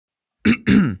Tell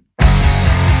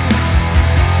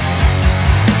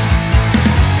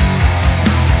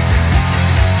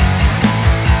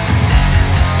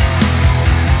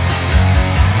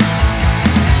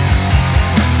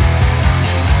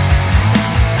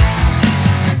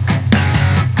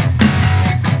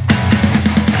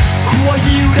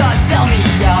me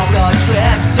how to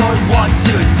dress or what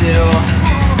to do.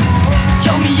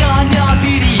 Call me on a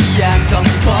BDM, tell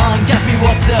me punk, ask me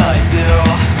what to do.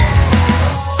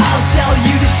 I'll tell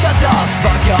you to shut the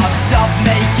fuck up, stop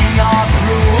making up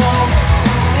rules.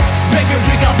 Break a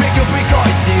brick or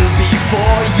two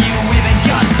before you even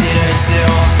consider to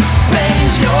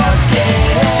paint your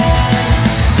skin.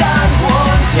 That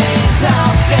won't change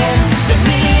something. The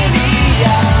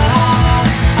media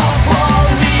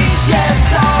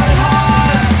abolishes our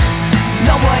hearts.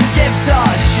 No one gives a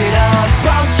shit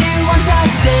about you once I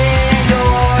say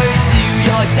or do.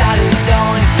 Your tattoos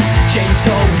don't change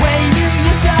the way you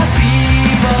used to be,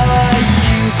 but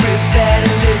you prefer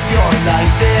to live your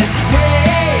life this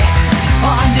way.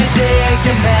 Under their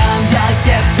command, I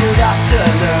guess we'll have to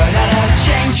learn how to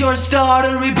change or start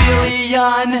a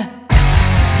rebellion.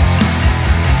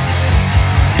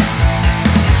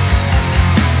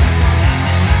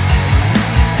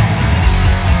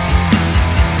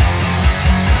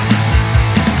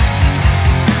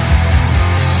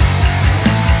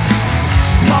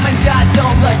 Mom and dad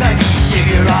don't like my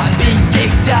behavior, I'm being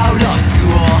kicked out of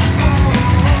school.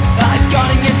 I've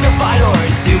gotten into a fight or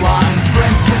two, I'm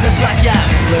friends with the black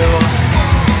and blue.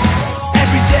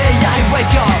 Every day I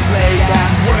wake up late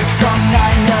and work from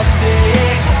 9 to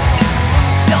 6.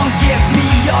 Don't give me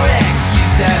your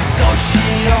excuses, so she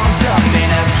owns the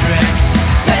tricks.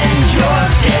 Paint your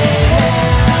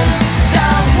skin,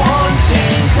 that won't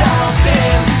change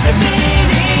something. The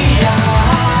media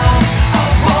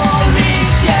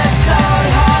abolishes our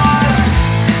hearts.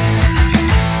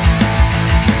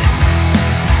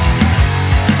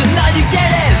 So now you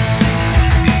get it.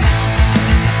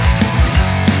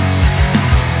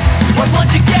 Why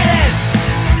won't you get it?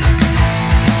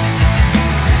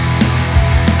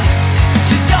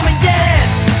 Just come and get it.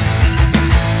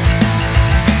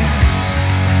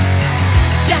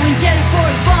 Come and get it for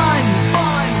fun.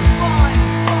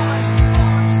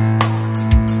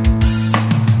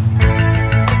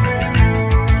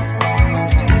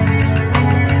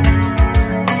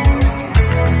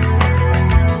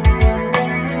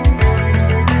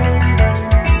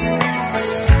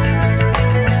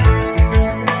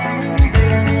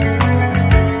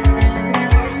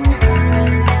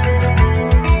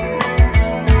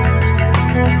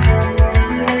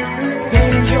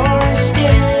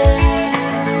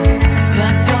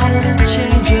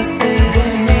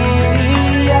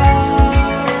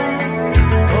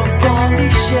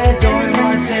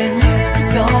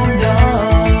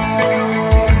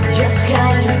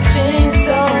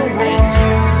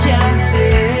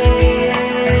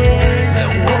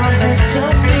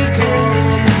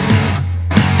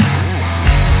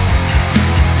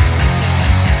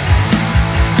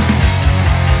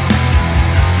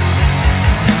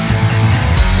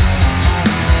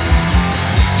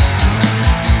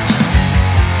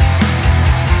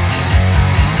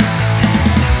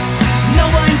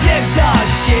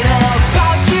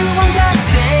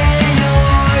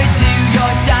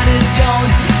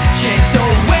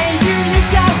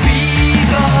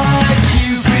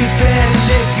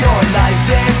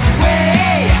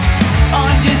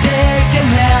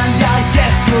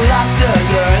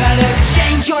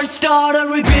 Start